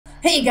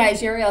Hey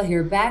guys, Yarrielle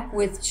here, back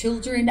with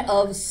Children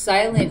of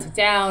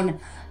Silentown.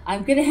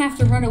 I'm gonna have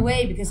to run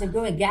away because I'm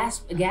going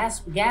gasp,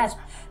 gasp, gasp.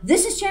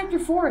 This is chapter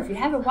 4. If you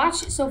haven't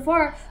watched it so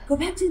far, go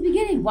back to the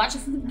beginning. Watch it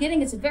from the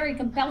beginning. It's a very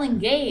compelling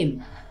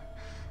game.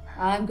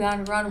 I'm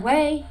gonna run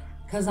away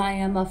because I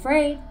am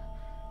afraid.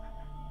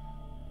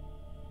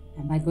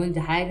 Am I going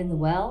to hide in the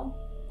well?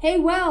 Hey,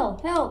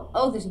 well, help.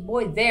 Oh, there's a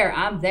boy there.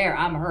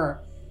 I'm her.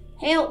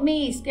 Help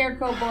me,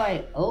 scarecrow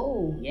boy.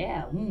 Oh,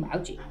 yeah.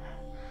 Ouchie.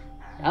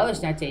 That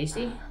was not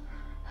tasty.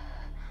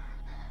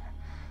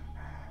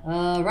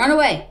 Run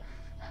away.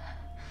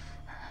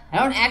 I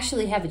don't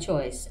actually have a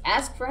choice.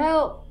 Ask for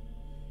help.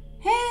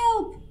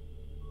 Help!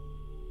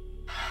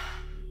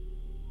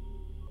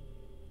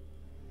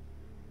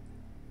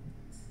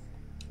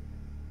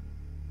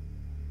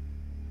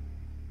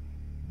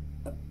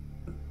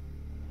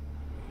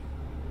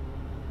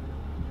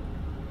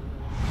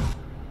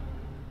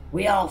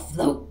 We all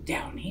float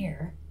down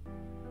here.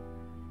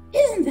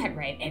 Isn't that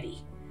right,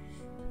 Eddie?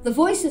 The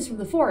voices from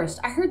the forest,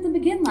 I heard them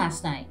again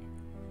last night.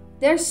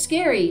 They're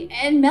scary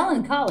and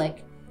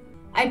melancholic.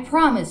 I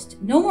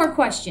promised no more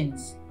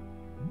questions.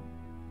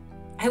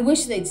 I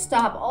wish they'd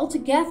stop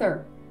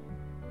altogether.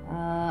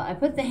 I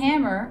put the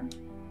hammer.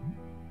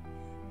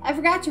 I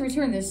forgot to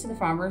return this to the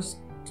farmer's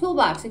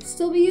toolbox. It could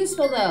still be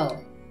useful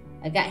though.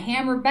 I got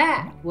hammer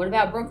back. What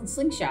about broken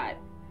slingshot?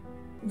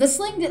 The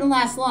sling didn't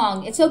last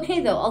long. It's okay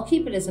though. I'll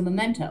keep it as a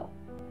memento.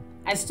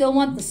 I still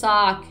want the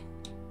sock.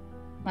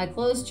 My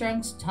clothes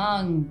trunk's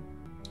tongue.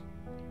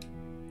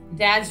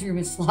 Dad's room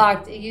is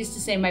locked. It used to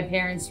say my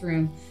parents'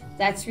 room.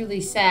 That's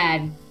really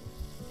sad.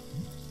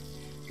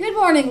 Good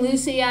morning,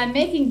 Lucy. I'm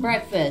making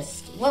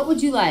breakfast. What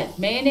would you like?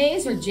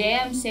 Mayonnaise or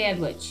jam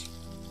sandwich?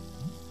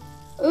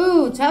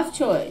 Ooh, tough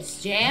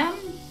choice. Jam?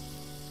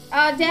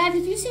 Dad, have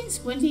you seen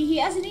Squinty? He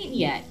hasn't eaten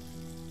yet.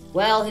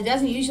 Well, he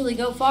doesn't usually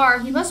go far.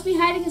 He must be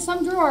hiding in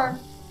some drawer.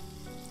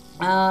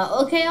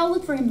 Okay, I'll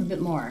look for him a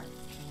bit more.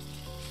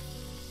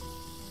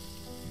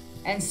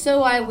 And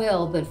so I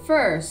will, but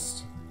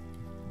first,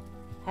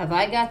 have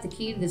I got the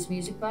key to this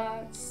music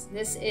box?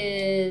 This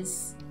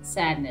is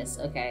sadness,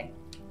 okay.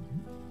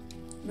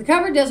 The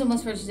cupboard doesn't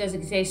most purchase doesn't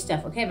contain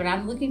stuff. Okay, but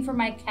I'm looking for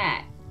my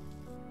cat.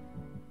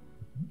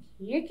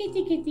 Here,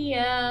 kitty, kitty,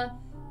 there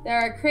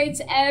are crates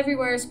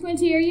everywhere.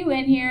 Squinty, are you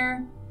in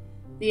here?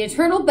 The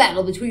eternal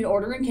battle between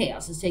order and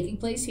chaos is taking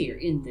place here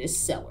in this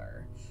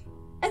cellar.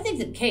 I think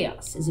that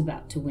chaos is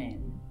about to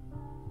win.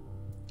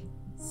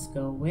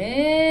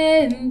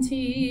 Squinty.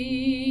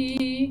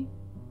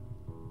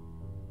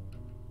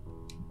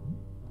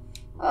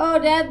 Oh,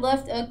 Dad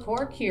left a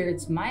cork here.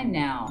 It's mine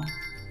now.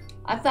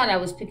 I thought I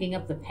was picking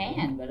up the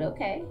pan, but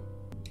okay.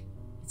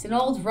 It's an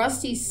old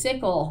rusty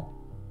sickle.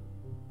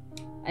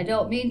 I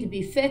don't mean to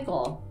be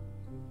fickle.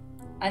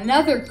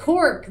 Another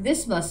cork.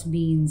 This must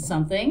mean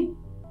something.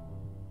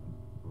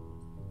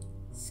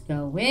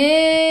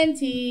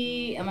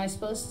 Squinty. Am I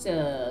supposed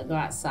to go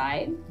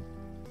outside?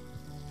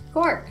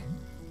 Cork.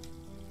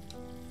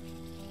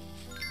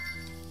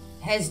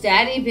 Has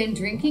Daddy been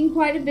drinking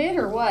quite a bit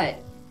or what?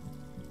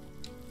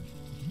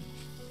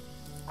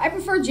 I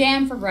prefer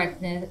jam for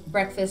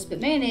breakfast,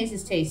 but mayonnaise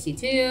is tasty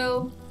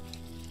too.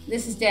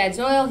 This is Dad's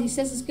oil. He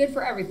says it's good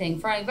for everything.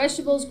 Frying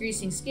vegetables,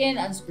 greasing skin,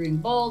 unscrewing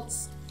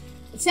bolts.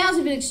 It sounds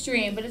a bit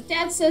extreme, but if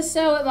Dad says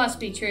so, it must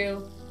be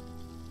true.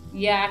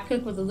 Yeah, I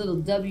cook with a little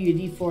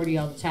WD-40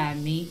 all the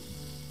time, me.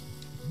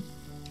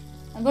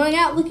 I'm going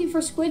out looking for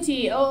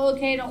Squinty. Oh,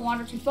 okay, don't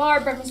wander too far.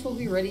 Breakfast will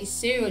be ready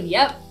soon.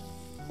 Yep.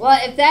 Well,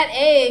 if that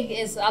egg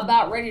is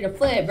about ready to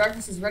flip,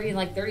 breakfast is ready in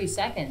like 30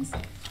 seconds.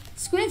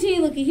 Squinty,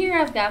 looky here,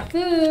 I've got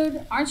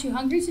food. Aren't you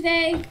hungry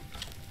today?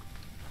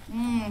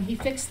 He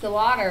fixed the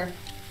water.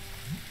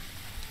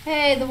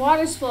 Hey, the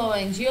water's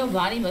flowing.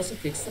 Giovanni must have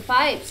fixed the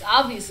pipes.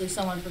 Obviously,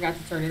 someone forgot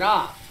to turn it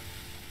off.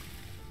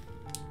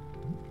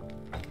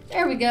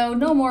 There we go,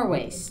 no more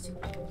waste.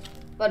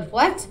 But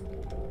what?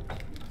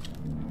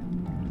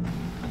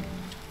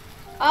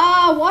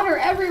 Ah, water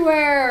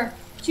everywhere.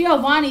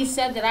 Giovanni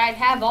said that I'd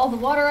have all the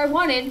water I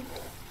wanted,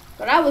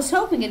 but I was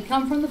hoping it'd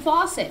come from the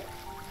faucet.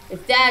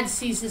 If Dad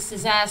sees this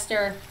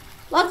disaster,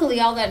 luckily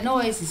all that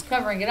noise is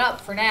covering it up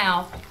for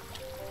now.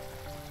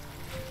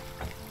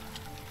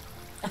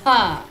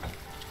 Aha!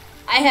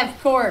 I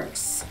have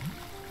corks.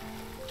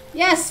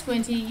 Yes,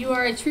 Squinty, you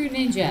are a true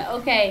ninja.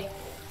 Okay,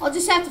 I'll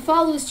just have to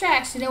follow his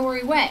tracks to know where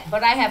he went,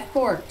 but I have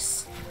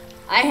corks.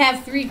 I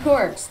have 3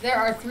 corks. There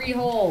are 3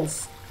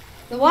 holes.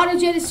 The water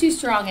jet is too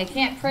strong. I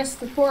can't press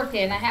the cork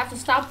in. I have to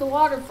stop the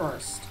water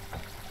first.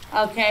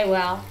 Okay,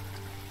 well,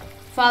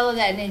 follow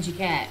that ninja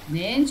cat.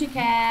 Ninja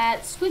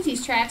cat.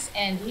 Squinty's tracks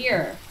end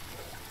here.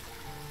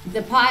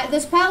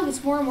 This pile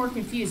gets more and more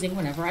confusing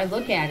whenever I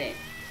look at it.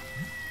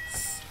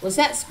 Was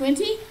that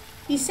Squinty?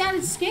 He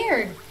sounded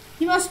scared.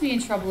 He must be in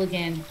trouble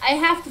again. I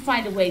have to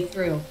find a way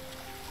through.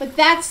 But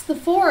that's the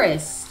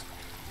forest.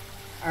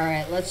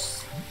 Alright,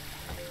 let's...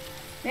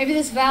 Maybe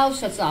this valve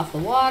shuts off the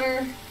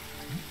water.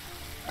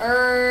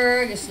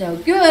 It's no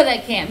good. I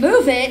can't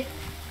move it.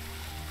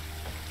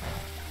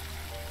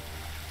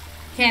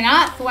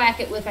 Cannot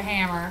thwack it with a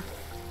hammer.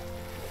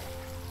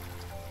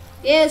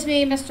 It's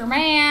me, Mr.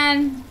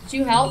 Man. Did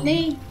you help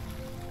me?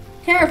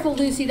 Careful,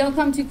 Lucy. Don't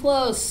come too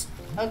close.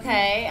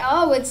 Okay.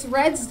 Oh, it's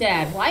Red's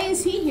dad. Why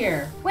is he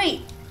here?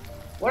 Wait.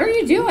 What are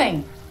you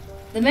doing?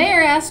 The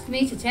mayor asked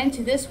me to tend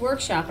to this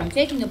workshop. I'm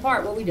taking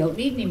apart what we don't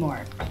need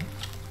anymore.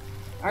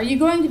 Are you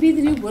going to be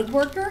the new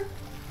woodworker?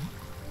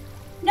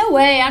 No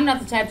way. I'm not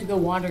the type to go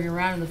wandering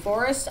around in the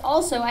forest.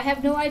 Also, I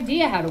have no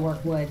idea how to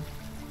work wood.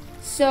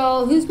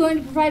 So, who's going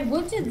to provide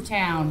wood to the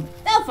town?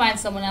 They'll find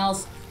someone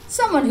else.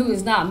 Someone who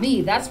is not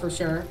me, that's for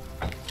sure.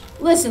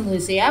 Listen,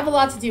 Lucy, I have a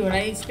lot to do and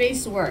I need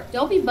space to work.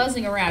 Don't be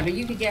buzzing around or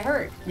you could get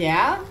hurt.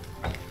 Yeah?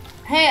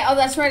 Hey, oh,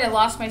 that's right. I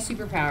lost my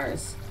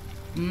superpowers.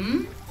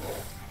 Hmm?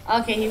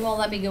 Okay, he won't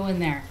let me go in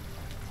there.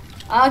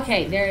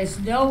 Okay, there is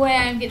no way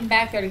I'm getting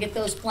back there to get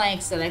those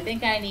planks that I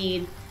think I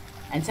need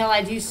until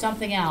I do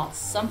something else.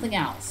 Something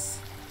else.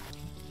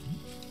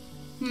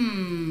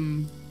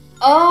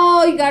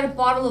 Oh, you got a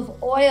bottle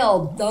of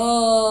oil.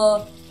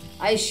 Duh.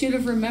 I should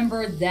have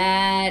remembered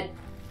that.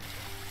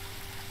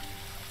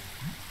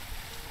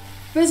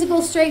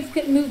 Physical strength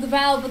couldn't move the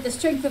valve, but the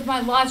strength of my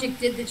logic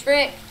did the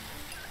trick.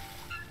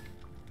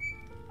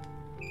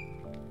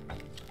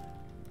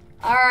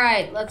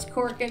 Alright, let's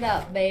cork it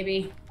up,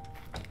 baby.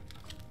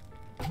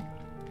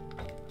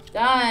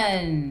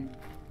 Done.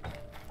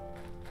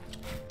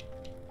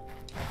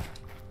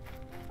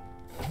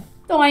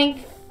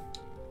 Doink.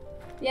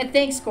 Yeah,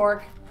 thanks,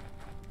 cork.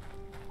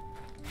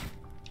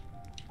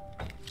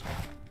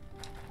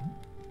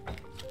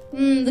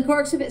 The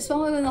cork's a bit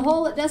smaller than the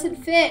hole. It doesn't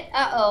fit.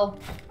 Uh-oh.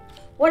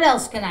 What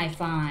else can I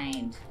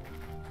find?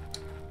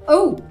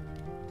 Oh!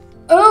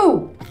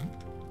 Oh!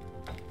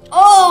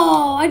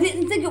 Oh! I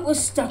didn't think it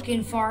was stuck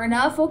in far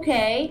enough.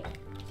 Okay.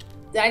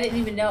 I didn't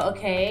even know.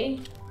 Okay.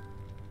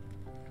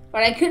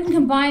 But I couldn't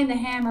combine the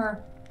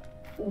hammer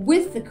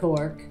with the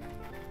cork.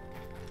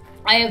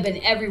 I have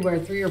been everywhere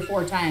 3 or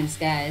 4 times,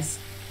 guys.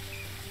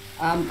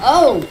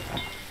 Oh!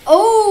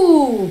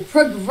 Oh!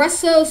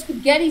 Progresso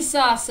spaghetti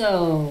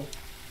sauce-o.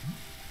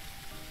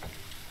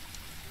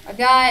 I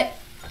got...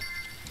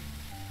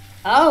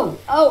 Oh,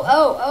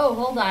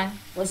 hold on.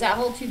 Was that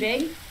hole too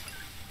big?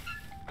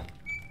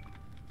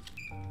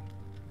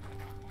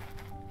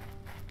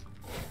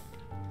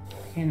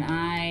 Can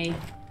I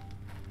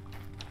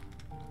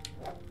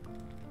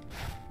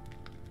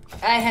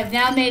have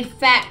now made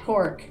fat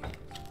cork.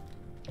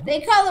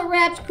 They call it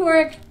wrapped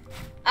cork.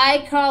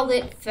 I call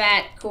it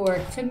fat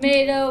cork.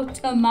 Tomato,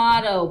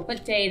 tomato,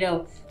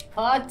 potato,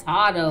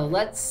 potato.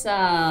 Let's,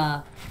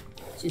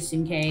 just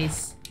in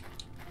case.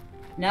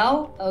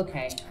 No?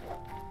 Okay.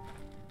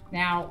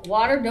 Now,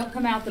 water, don't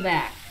come out the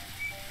back.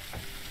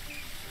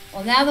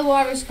 Well, now the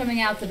water's coming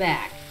out the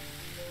back.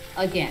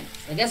 Again.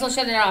 I guess I'll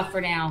shut it off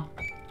for now.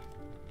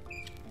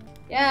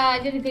 Yeah, I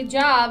did a good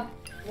job.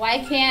 Why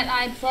can't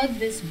I plug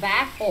this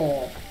back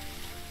hole?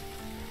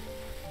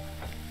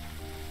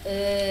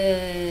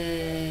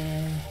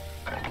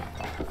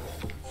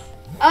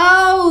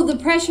 Oh, the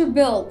pressure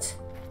built.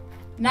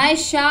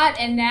 Nice shot,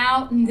 and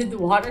now, did the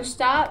water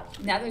stop?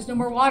 Now there's no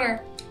more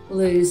water.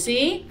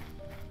 Lucy?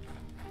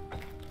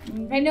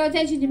 Pay no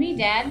attention to me,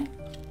 Dad.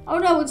 Oh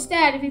no, it's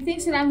Dad. If he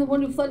thinks that I'm the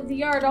one who flooded the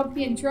yard, I'll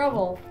be in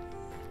trouble.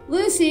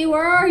 Lucy,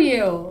 where are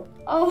you?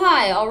 Oh,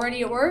 hi.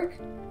 Already at work?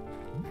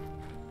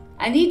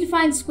 I need to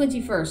find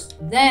Squinty first.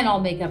 Then I'll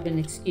make up an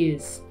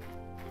excuse.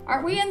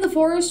 Aren't we in the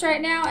forest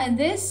right now? And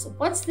this?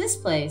 What's this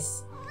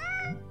place?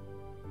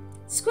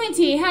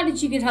 Squinty, how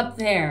did you get up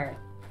there?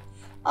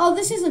 Oh,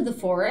 this isn't the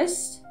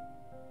forest.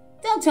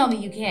 Don't tell me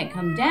you can't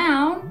come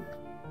down.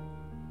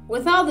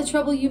 With all the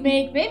trouble you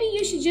make, maybe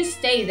you should just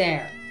stay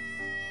there.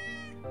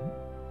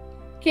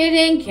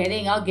 Kidding,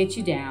 kidding. I'll get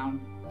you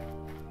down.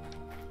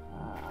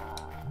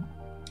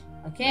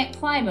 I can't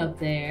climb up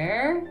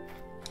there.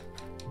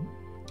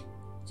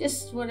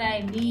 Just what I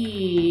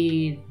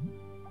need.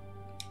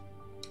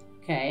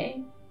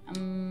 Okay.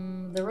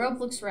 The rope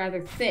looks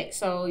rather thick,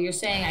 so you're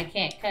saying I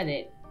can't cut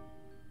it.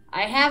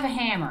 I have a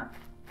hammer.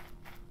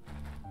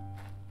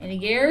 Any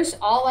gears?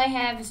 All I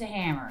have is a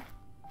hammer.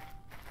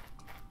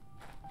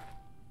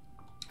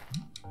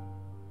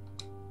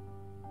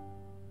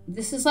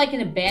 This is like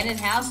an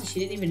abandoned house that she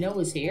didn't even know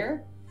was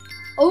here.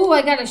 Oh,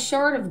 I got a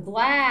shard of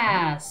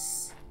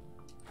glass.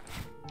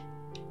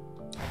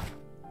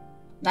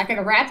 Not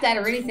gonna wrap that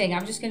or anything.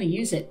 I'm just gonna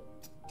use it.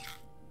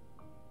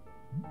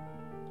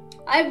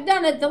 I've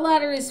done it. The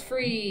ladder is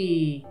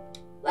free.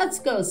 Let's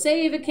go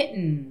save a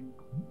kitten.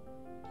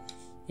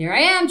 Here I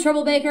am,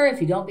 troublemaker.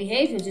 If you don't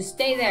behave, you'll just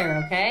stay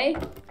there, okay?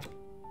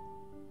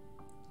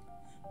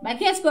 My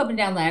cats go up and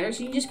down ladders.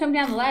 You can just come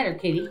down the ladder,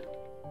 kitty.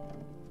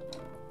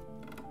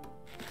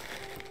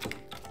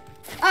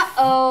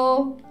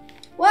 Uh-oh.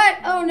 What?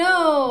 Oh,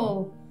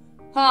 no.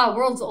 Ha,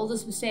 world's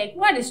oldest mistake.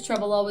 Why does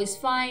trouble always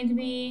find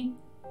me?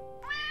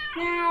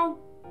 Meow.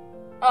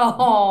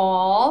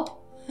 Aww.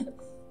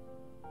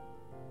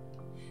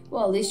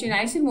 Well, at least you're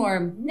nice and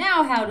warm.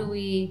 Now how do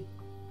we...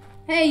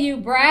 Hey, you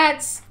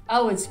brats.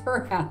 Oh, it's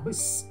her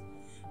house.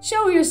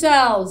 Show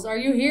yourselves. Are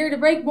you here to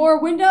break more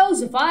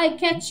windows? If I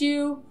catch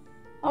you...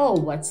 Oh,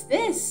 what's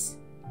this?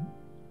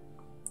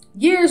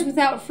 Years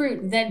without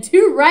fruit, and then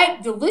 2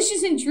 ripe,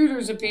 delicious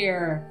intruders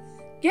appear.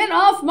 Get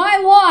off my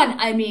lawn!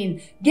 I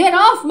mean, get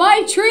off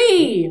my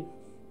tree!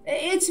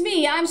 It's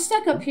me, I'm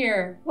stuck up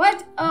here.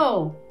 What?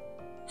 Oh.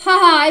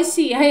 Haha, I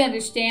see, I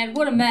understand.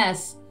 What a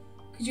mess.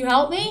 Could you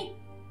help me?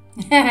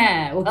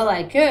 Well,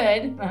 I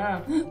could.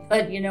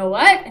 But you know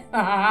what?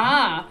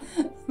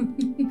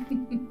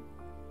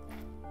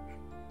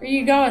 Where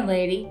you going,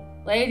 lady?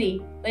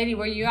 Lady,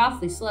 were you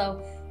awfully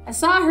slow? I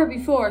saw her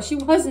before. She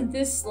wasn't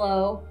this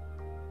slow.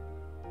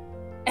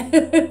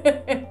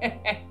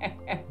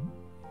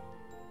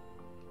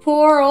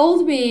 Poor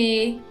old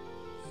me.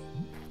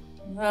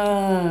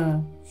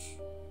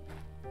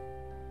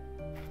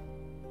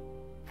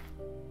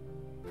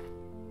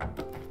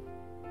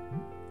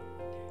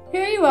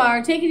 Here you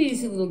are. Take it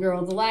easy, little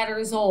girl. The ladder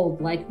is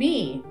old, like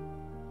me.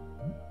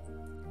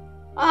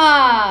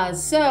 Ah,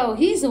 so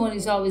he's the one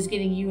who's always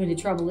getting you into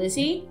trouble, is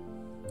he?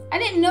 I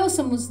didn't know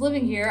someone was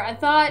living here. I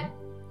thought...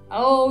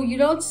 Oh, you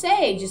don't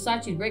say. Just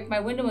thought you'd break my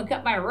window and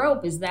cut my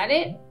rope. Is that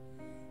it?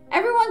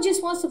 Everyone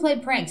just wants to play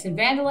pranks and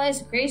vandalize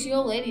a crazy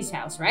old lady's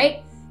house,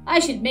 right? I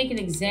should make an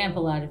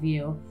example out of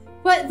you.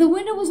 But the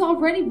window was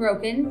already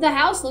broken. The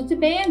house looked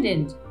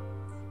abandoned.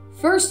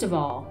 First of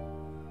all,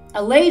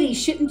 a lady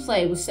shouldn't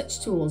play with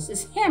such tools.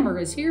 This hammer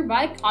is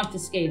hereby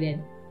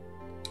confiscated.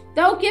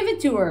 Don't give it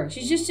to her.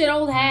 She's just an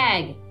old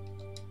hag.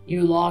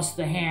 You lost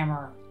the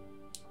hammer.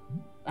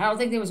 I don't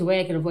think there was a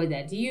way I could avoid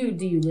that. Do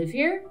you live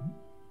here?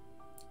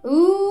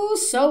 Ooh,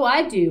 so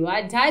I do.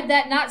 I tied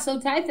that knot so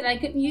tight that I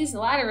couldn't use the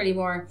ladder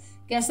anymore.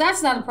 Guess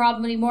that's not a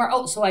problem anymore.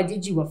 Oh, so I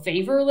did you a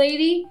favor,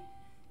 lady?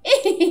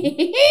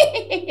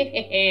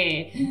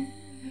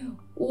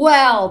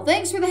 Well,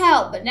 thanks for the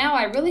help, but now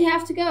I really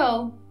have to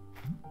go.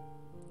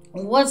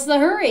 What's the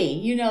hurry?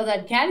 You know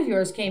that cat of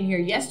yours came here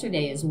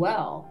yesterday as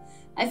well.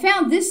 I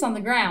found this on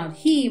the ground.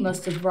 He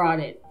must have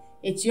brought it.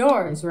 It's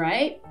yours,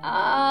 right?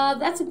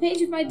 That's a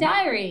page of my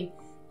diary.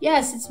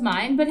 Yes, it's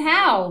mine, but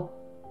how?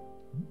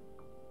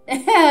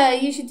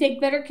 You should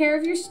take better care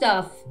of your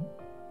stuff.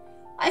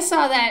 I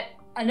saw that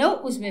a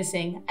note was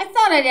missing. I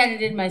thought I'd add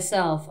it in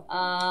myself.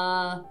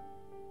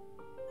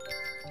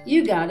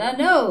 You got a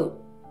note.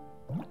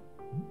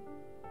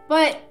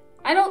 But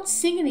I don't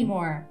sing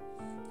anymore.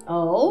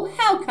 Oh,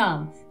 how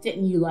come?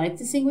 Didn't you like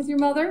to sing with your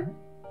mother?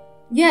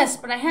 Yes,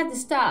 but I had to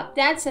stop.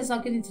 Dad says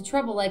I'll get into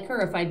trouble like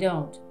her if I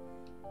don't.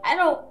 I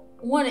don't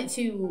want it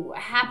to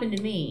happen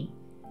to me.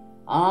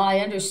 I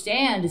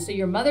understand. So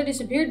your mother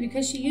disappeared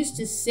because she used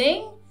to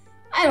sing?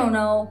 I don't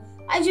know.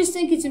 I just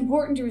think it's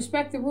important to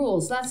respect the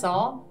rules, that's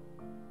all.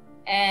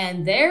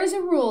 And there's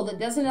a rule that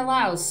doesn't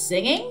allow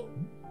singing?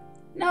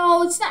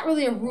 No, it's not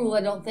really a rule,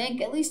 I don't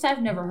think. At least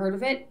I've never heard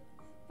of it.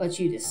 But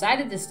you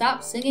decided to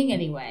stop singing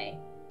anyway.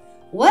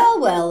 Well,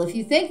 well, if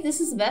you think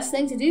this is the best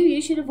thing to do,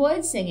 you should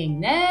avoid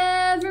singing.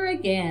 Never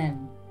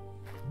again.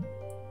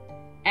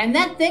 And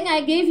that thing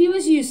I gave you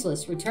is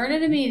useless. Return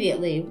it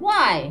immediately.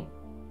 Why?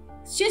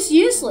 It's just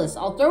useless.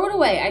 I'll throw it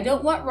away. I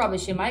don't want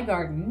rubbish in my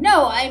garden.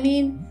 No, I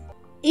mean,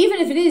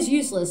 even if it is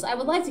useless, I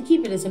would like to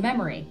keep it as a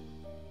memory.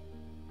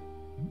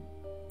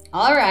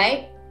 All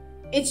right.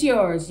 It's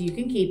yours. You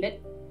can keep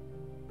it.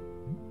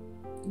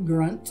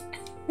 Grunt.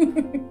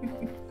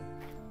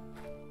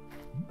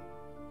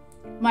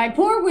 My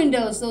poor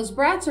windows. Those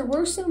brats are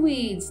worse than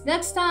weeds.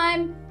 Next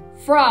time,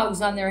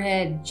 frogs on their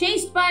head.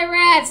 Chased by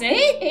rats.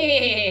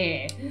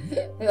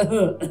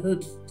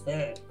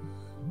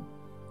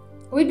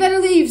 We'd better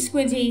leave,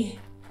 Squinty.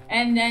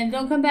 And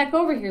don't come back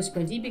over here,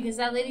 Squinty, because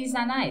that lady's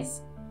not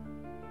nice.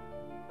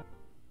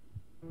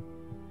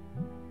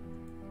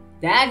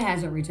 Dad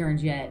hasn't returned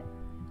yet.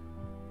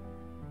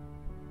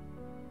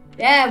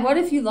 Dad, what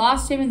if you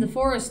lost him in the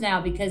forest now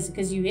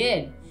because you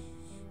hid?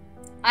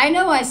 I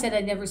know I said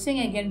I'd never sing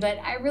again, but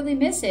I really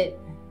miss it.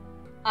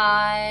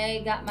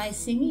 I got my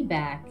singy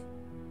back.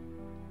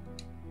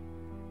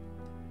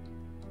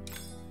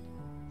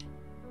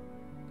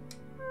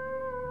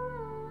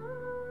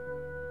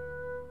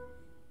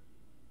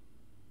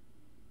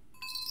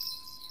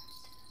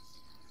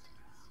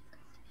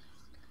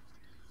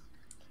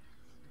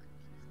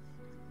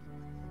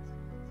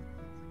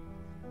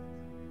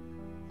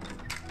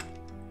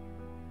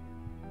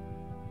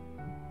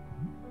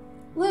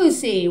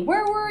 Lucy,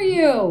 where were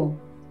you?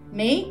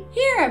 Me?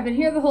 Here, I've been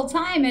here the whole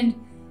time and...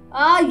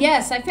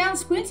 yes, I found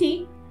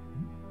Squinty.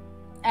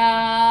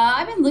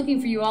 I've been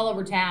looking for you all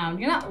over town.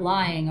 You're not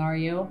lying, are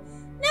you?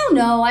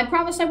 No, I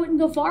promised I wouldn't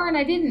go far and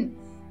I didn't.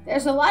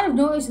 There's a lot of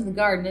noise in the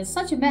garden. It's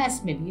such a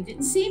mess. Maybe you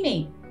didn't see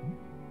me.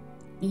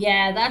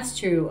 Yeah, that's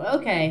true.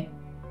 Okay.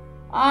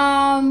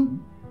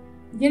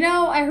 You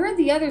know, I heard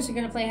the others are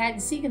going to play hide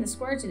and seek in the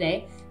square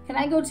today. Can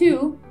I go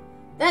too?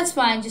 That's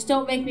fine, just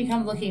don't make me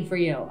come looking for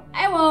you.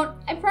 I won't,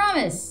 I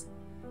promise.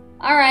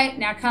 All right,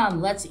 now come,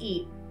 let's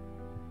eat.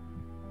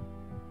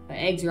 The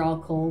eggs are all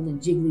cold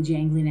and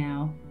jiggly-jangly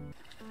now.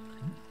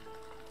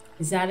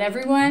 Is that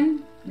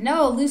everyone?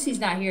 No, Lucy's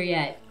not here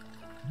yet.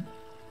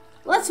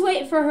 Let's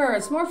wait for her,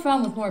 it's more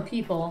fun with more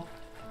people.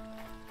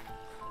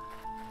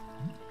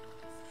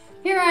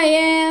 Here I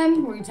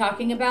am, were you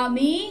talking about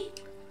me?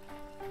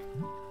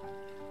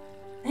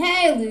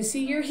 Hey,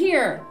 Lucy, you're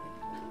here.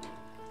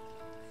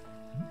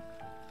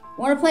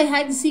 Want to play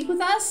hide and seek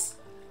with us?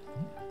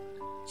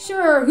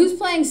 Sure, who's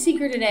playing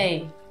seeker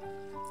today?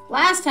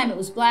 Last time it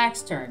was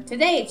Black's turn.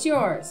 Today it's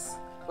yours.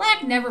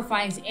 Black never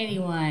finds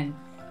anyone.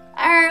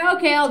 Alright,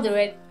 okay, I'll do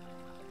it.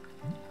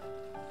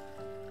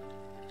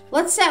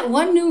 Let's set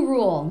one new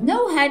rule.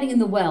 No hiding in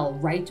the well,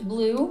 right,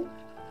 Blue?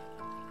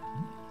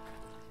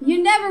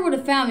 You never would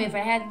have found me if I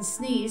hadn't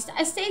sneezed.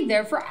 I stayed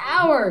there for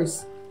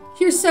hours.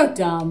 You're so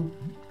dumb.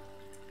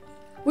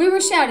 We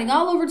were shouting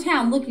all over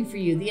town looking for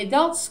you. The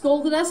adults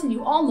scolded us and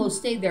you almost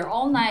stayed there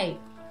all night.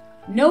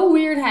 No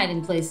weird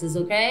hiding places,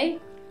 okay?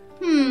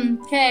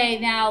 Okay,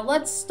 now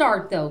let's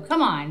start though.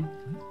 Come on.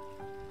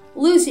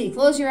 Lucy,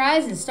 close your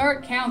eyes and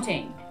start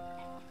counting.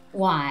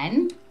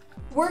 1.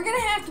 We're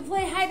gonna have to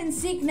play hide and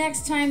seek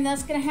next time.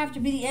 That's gonna have to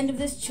be the end of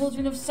this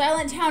Children of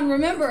Silentown.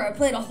 Remember, I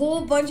played a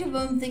whole bunch of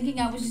them thinking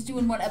I was just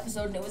doing one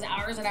episode and it was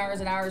hours and hours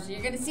and hours. So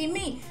you're gonna see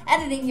me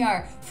editing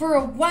Yar for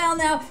a while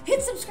now.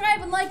 Hit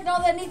subscribe and like and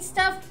all that neat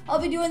stuff. I'll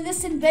be doing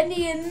this and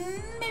Bendy and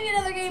maybe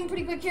another game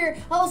pretty quick here.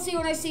 I'll see you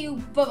when I see you.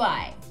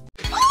 Bye-bye.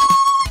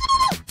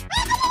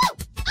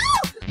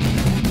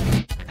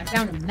 I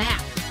found a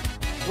map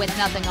with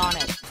nothing on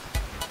it.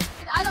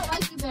 I don't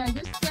like you, Barry.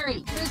 You're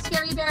scary. You're a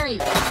scary Barry.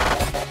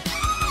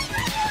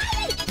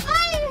 I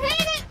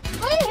hate it!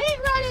 I hate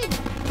running!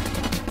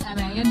 Am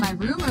I in my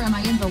room or am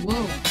I in the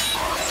womb?